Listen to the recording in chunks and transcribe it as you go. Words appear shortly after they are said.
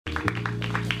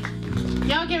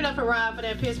Y'all give it up for Rob for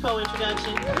that piss po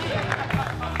introduction. He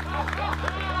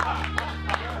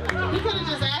could have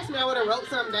just asked me, I would have wrote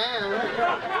something down.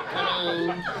 I mean,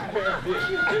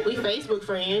 we Facebook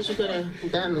friends, you could have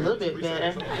done a little bit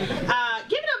better.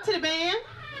 Give it up to the band.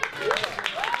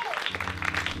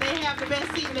 They have the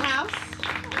best seat in the house.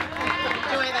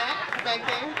 Enjoy that back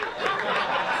there.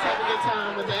 Let's have a good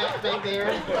time with that back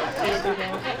there.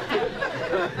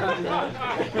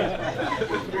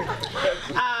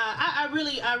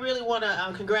 I really want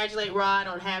to congratulate Rod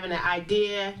on having an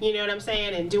idea, you know what I'm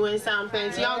saying, and doing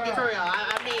something. So y'all get for real.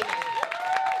 I mean it.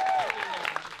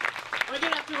 We're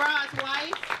giving up to Rod's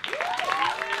wife.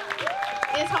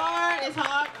 It's hard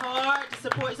to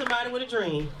support somebody with a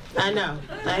dream. I know.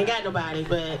 I ain't got nobody,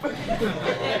 but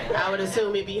I would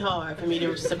assume it'd be hard for me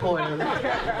to support him.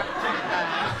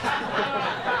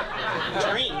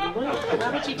 Dream? Why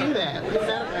would you do that? What is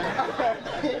that about?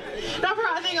 No, for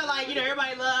real, I think of, like, you know,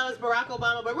 everybody loves Barack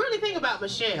Obama, but really think about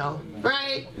Michelle,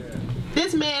 right?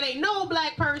 This man ain't no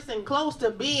black person close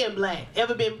to being black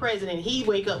ever been president. He'd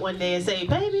wake up one day and say,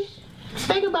 baby,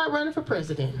 think about running for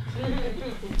president.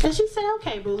 And she said,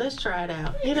 okay, boo, let's try it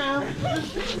out, you know?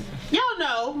 Y'all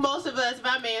know, most of us, if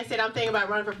our man said, I'm thinking about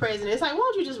running for president, it's like, why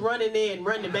don't you just run in there and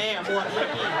run the bath water?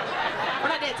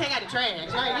 Run out there and take out the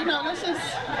trash. Like, you know,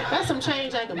 that's some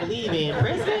change I can believe in.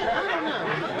 President? I don't know.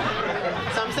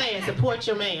 So I'm saying, support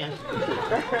your man.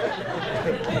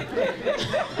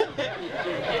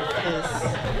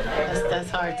 That's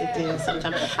hard to do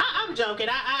sometimes. I'm joking.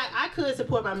 I could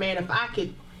support my man if I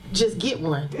could just get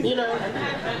one, you know?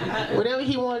 Whatever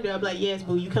he wanted to do, I'd be like, yes,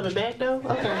 boo, you coming back though?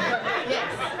 Okay.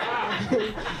 Yes.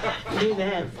 Do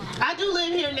that. I do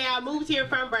live here now. I moved here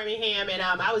from Birmingham, and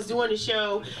I was doing a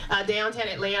show downtown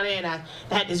Atlanta, and I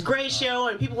had this great show,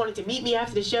 and people wanted to meet me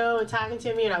after the show and talking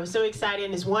to me, and I was so excited.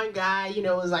 And this one guy, you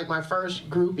know, it was like my first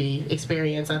groupie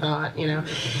experience, I thought, you know.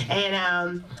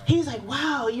 And he was like,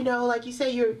 wow, you know, like you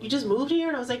say, you just moved here?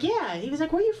 And I was like, yeah. He was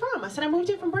like, where are you from? I said, I moved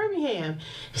here from Birmingham.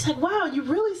 He's like, wow, you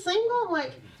really single? I'm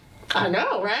like, I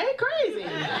know, right? Crazy.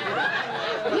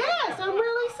 Yes, I'm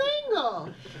really single.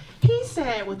 He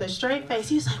said with a straight face,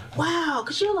 he was like, wow,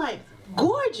 because you're like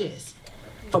gorgeous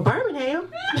for Birmingham.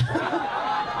 So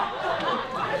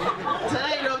I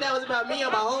didn't know if that was about me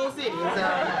or my whole city. So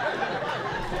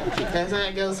that's how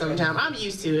it goes sometimes. I'm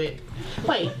used to it.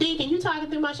 Wait, Deacon, you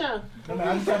talking through my show? No,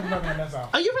 I'm from Birmingham, that's all.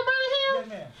 Are you from Birmingham? Yes,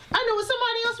 ma'am. I know it was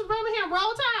somebody else from Birmingham.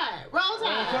 Roll Tide. Roll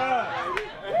Tide.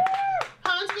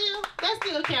 Huntsville? That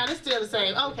still counts. It's still the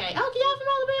same. Okay. Okay, y'all from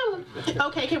Alabama.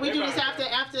 Okay, can we do this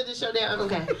after the show down?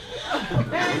 Okay.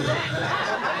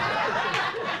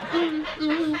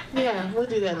 Yeah, we'll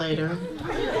do that later.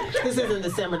 This isn't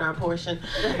the seminar portion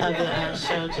of the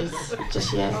show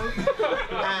just yet.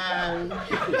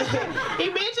 He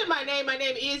mentioned my name. My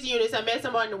name is Eunice. I met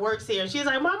somebody that works here. She's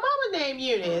like, my mama named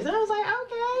Eunice. I was like,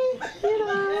 okay, you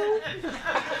know.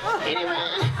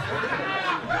 Anyway.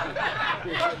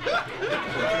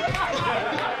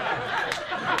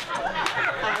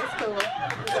 That's cool.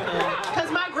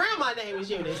 Because my grandma's name is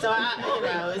Eunice, so you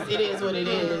know, it is what it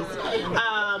is.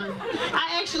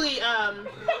 I actually,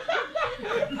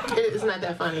 it's not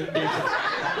that funny.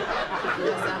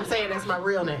 I'm saying that's my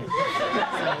real name. So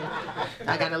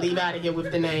I gotta leave out of here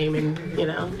with the name and, you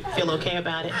know, feel okay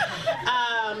about it.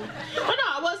 But no,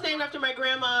 I was named after my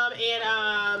grandma, and you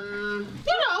know, it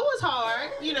was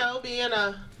hard, you know, being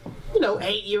a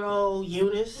 8-year-old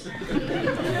Eunice.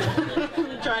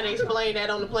 Trying to explain that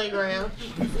on the playground.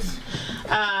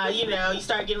 You know, you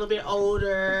start getting a little bit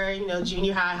older, you know,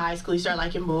 junior high, high school, you start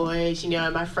liking boys, you know,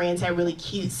 and my friends had really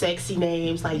cute, sexy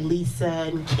names like Lisa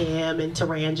and Kim and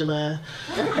Tarantula.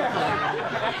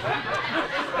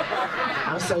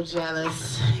 I was so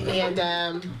jealous. And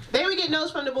they would get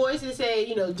notes from the boys that say,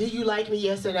 you know, do you like me,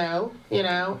 yes or no, you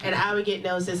know? And I would get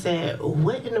notes that said,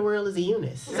 what in the world is a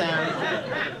Eunice? So,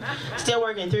 still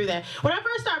working through that. When I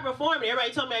first started performing,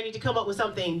 everybody told me I need to come up with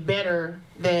something better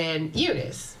than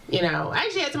Eunice, you know? I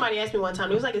actually had somebody ask me one time,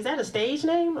 he was like, is that a stage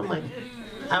name? I'm like,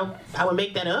 I would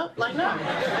make that up? Like, no.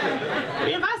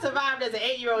 If I survived as an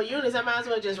 8-year-old Eunice, I might as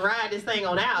well just ride this thing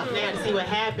on out now to see what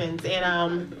happens.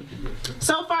 And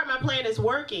so far my plan is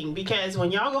working, because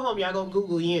when y'all go home, y'all go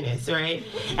Google Eunice, right?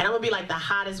 And I'm gonna be like the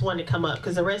hottest one to come up,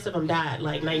 because the rest of them died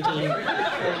like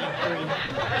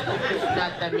 1943.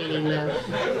 Not that many left.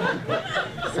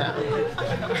 So,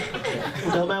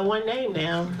 go by one name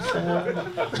now. So.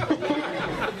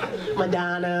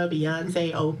 Madonna,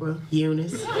 Beyonce, Oprah,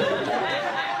 Eunice.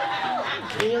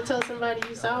 And you'll tell somebody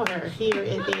you saw her here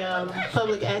at the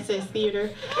Public Access Theater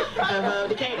of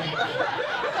Decatur.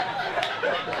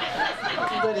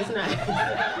 But it's not.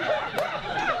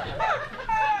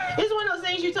 It's one of those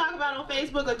things things you talk about on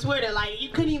Facebook or Twitter, like you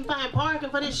couldn't even find parking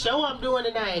for this show I'm doing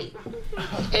tonight.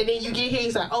 And then you get here,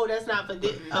 he's like, oh, that's not for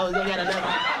this. Oh, they got another show.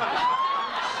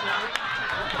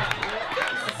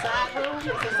 It's a side room. It's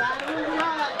a side room.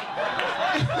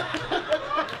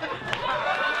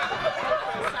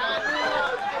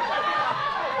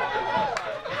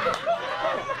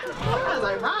 I was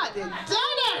like, Rod done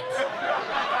it!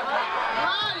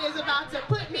 Rod is about to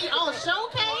put me on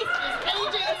showcase. His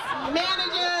agents,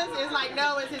 managers. It's like,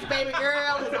 no, it's his baby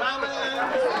girl, his mama.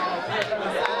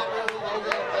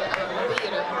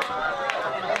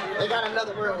 They got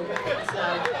another room. So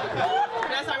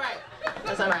that's all right.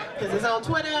 That's all right. Because it's on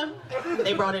Twitter.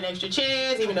 They brought in extra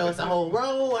chairs, even though it's a whole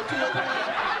row or 2 or 3. They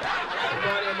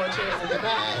brought in more chairs in the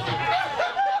back.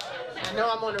 I know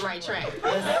I'm on the right track. You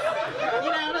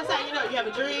know, that's how you know you have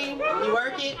a dream, you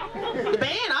work it. The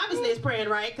band obviously is praying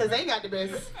right because they got the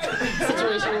best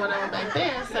situation going on back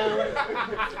there. So,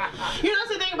 you know, that's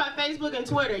the thing about Facebook and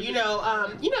Twitter. You know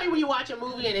when you watch a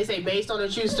movie and they say based on a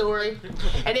true story,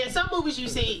 and then some movies you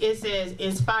see it says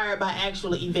inspired by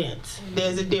actual events.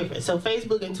 There's a difference. So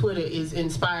Facebook and Twitter is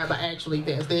inspired by actual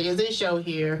events. There is this show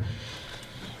here.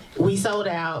 We sold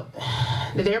out.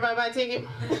 Did everybody buy a ticket?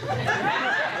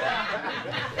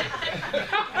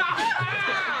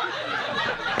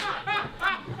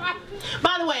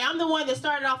 By the way, I'm the one that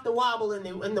started off the wobble in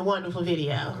the wonderful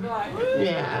video.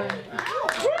 Yeah.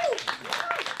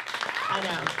 I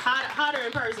know. Hotter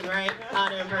in person, right?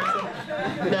 Hotter in person.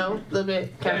 No? A little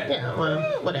bit? Kind of, yeah, well,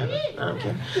 whatever. I don't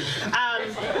care.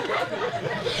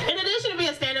 In addition to being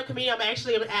a stand-up comedian, I'm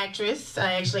actually an actress.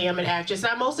 I actually am an actress.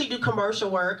 I mostly do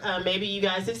commercial work. Maybe you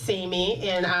guys have seen me.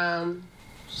 And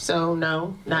so,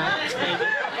 no, not. Maybe.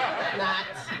 Not.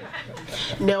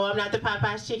 No, I'm not the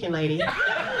Popeye's chicken lady.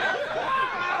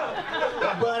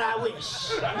 But I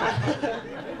wish.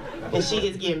 And she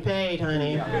is getting paid,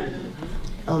 honey.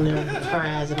 On the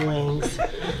fries and wings.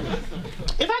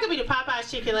 If I could be the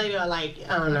Popeye's chicken lady or like,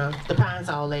 I don't know, the Pine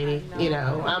Sol lady, you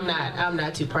know, I'm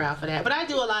not too proud for that. But I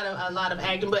do a lot of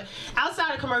acting. But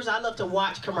outside of commercials, I love to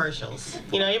watch commercials.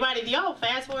 You know, anybody, do y'all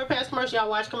fast forward past commercials? Y'all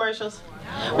watch commercials?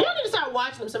 Well, y'all need to start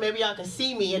watching them so maybe y'all can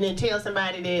see me and then tell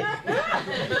somebody that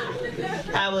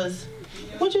I was,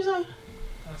 what'd you say?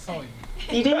 I saw you.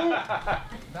 You did? That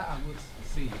I would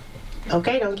see you.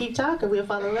 Okay, don't keep talking. We'll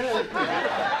fall in love.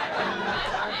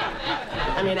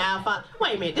 I mean, I'll follow.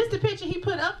 Wait a minute. This is the picture he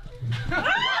put up?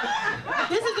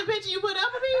 This is the picture you put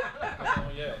up of me?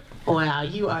 Oh, yeah. Wow,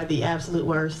 you are the absolute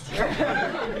worst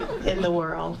in the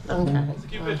world. Okay. It's a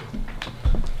cute picture.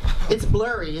 It's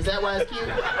blurry. Is that why it's cute?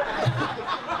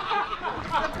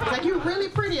 It's like, you're really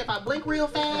pretty if I blink real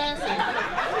fast.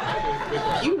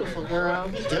 And beautiful, girl.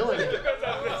 You're doing it.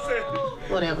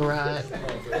 Whatever, Rod.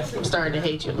 I'm starting to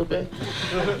hate you a little bit.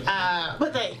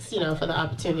 But thanks, you know, for the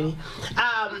opportunity.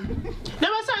 Now, I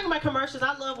was talking about commercials.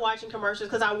 I love watching commercials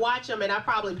because I watch them and I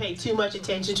probably pay too much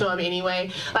attention to them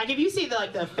anyway. Like, if you see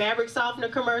the fabric softener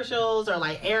commercials or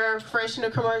like air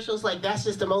freshener commercials, like that's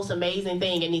just the most amazing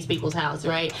thing in these people's house,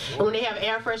 right? And when they have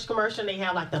air fresh commercial, they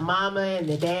have like the mama and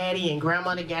the daddy and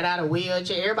grandma that got out of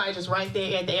wheelchair. Everybody just right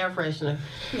there at the air freshener.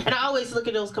 And I always look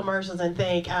at those commercials and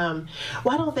think,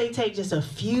 why don't they take just a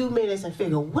few minutes and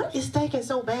figure what is stinking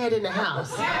so bad in the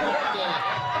house?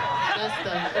 Yeah, that's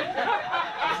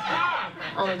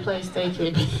the only place they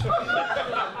can be.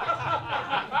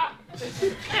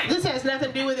 This has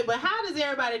nothing to do with it, but how does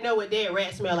everybody know what dead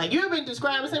rat smell like? You ever been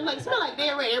describing something like, smell like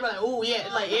dead rat? Everybody like, oh yeah,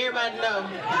 like everybody know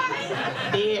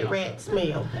dead rat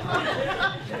smell.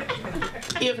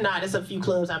 If not, it's a few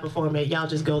clubs I perform at. Y'all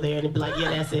just go there and be like,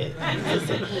 yeah, that's it. That's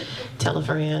it. Tell a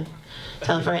friend.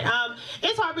 Tell a friend.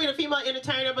 It's hard being a female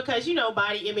entertainer because, you know,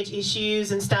 body image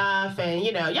issues and stuff, and,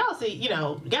 you know, y'all see, you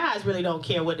know, guys really don't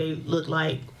care what they look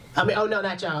like. I mean, oh no,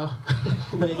 not y'all,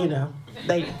 but, you know,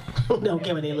 they don't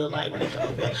care what they look like when they come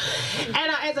up here.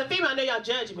 And as a female, I know y'all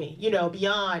judge me, you know,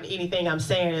 beyond anything I'm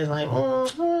saying is like, you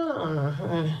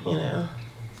know.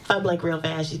 If I blink real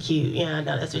fast, she's cute. Yeah, I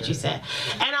know, that's what you said.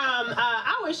 And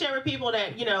I always share with people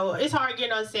that, you know, it's hard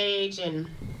getting on stage, and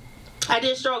I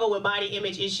did struggle with body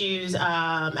image issues.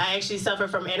 I actually suffered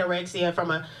from anorexia for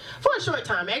a short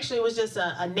time. Actually, it was just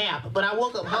a nap, but I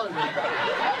woke up hungry.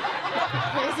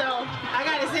 And so I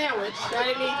got a sandwich. I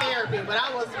didn't need therapy, but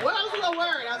I was a little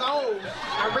worried. I was like, oh,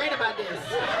 I read about this.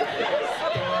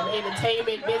 Damn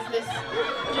entertainment business.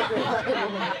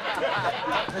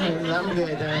 I'm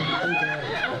good, though. I'm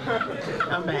good.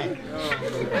 I'm back.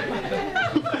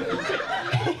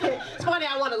 It's funny,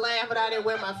 I want to laugh, but I didn't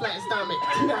wear my flat stomach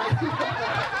tonight.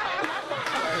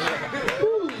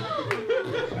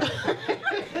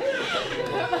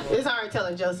 It's hard work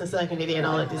telling jokes and sucking it in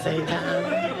all at the same time. You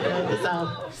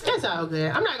know, it's all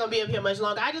good. I'm not gonna be up here much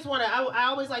longer. I just wanna, I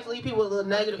always like to leave people with a little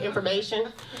nugget of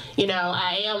information. You know,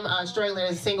 I am struggling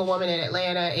as a single woman in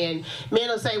Atlanta, and men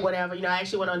will say whatever. You know, I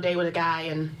actually went on a date with a guy,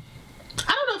 and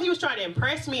I don't know if he was trying to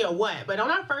impress me or what, but on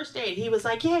our first date, he was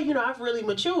like, yeah, you know, I've really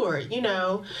matured, you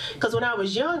know, because when I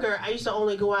was younger, I used to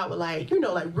only go out with, like, you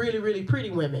know, like really, really pretty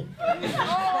women. I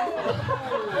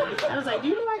was like, do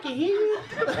you know I can hear you?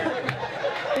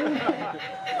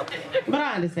 But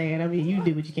I understand. I mean, you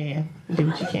do what you can. Do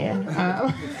what you can.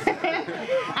 I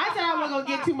said I wasn't going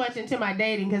to get too much into my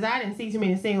dating because I didn't see too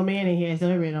many single men in here, so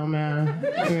it really don't matter.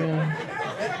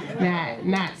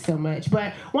 Not so much.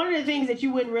 But one of the things that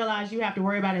you wouldn't realize you have to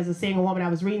worry about as a single woman, I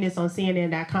was reading this on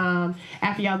CNN.com.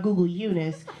 After y'all Google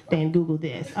Eunice, then Google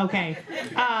this. Okay.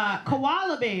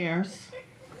 Koala bears.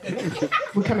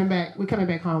 We're coming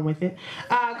back home with it.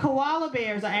 Koala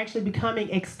bears are actually becoming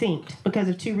extinct because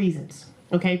of two reasons.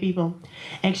 Okay, people?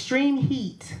 Extreme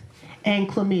heat and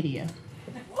chlamydia.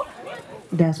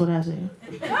 That's what I said.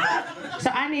 So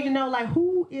I need to know, like,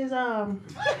 who is out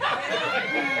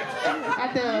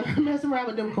there messing around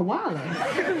with them koalas?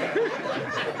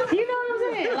 You know what I'm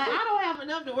saying? Like, I don't have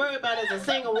enough to worry about as a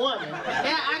single woman.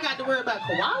 Now I got to worry about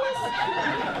koalas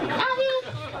out here.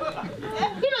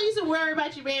 You know, you used to worry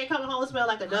about your man coming home and smell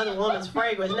like another woman's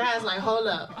fragrance. Now it's like, hold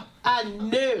up. I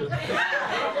knew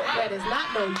that is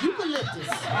not no eucalyptus.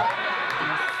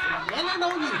 Smelling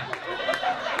on you.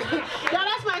 Y'all,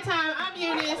 that's my time. I'm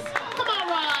Eunice. Come on,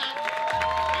 Rod.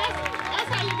 That's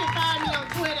how you can find me on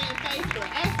Twitter and Facebook.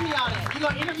 Ask me all that. You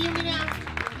gonna interview me now?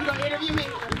 You gonna interview me?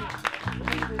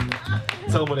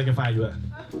 Tell them where they can find you at.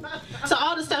 So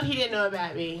all the stuff he didn't know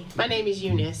about me. My name is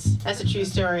Eunice. That's a true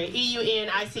story.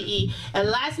 E-U-N-I-C-E. And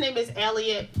last name is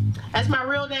Elliott. That's my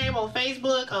real name on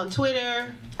Facebook, on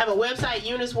Twitter. I have a website,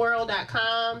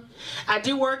 euniceworld.com. I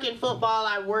do work in football.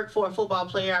 I work for a football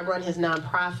player. I run his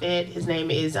nonprofit. His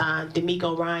name is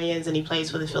D'Amico Ryans, and he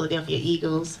plays for the Philadelphia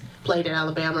Eagles. Played at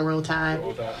Alabama, Roll Tide.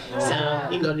 So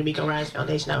you can go to D'Amico Ryans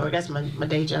Foundation.org. That's my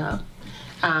day job.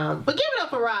 But give it up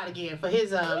for Rod again for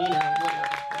his, you know, whatever.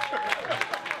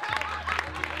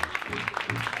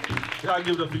 Y'all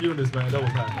give it up for Eunice, man. That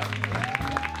was hot.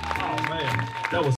 Oh, man. That was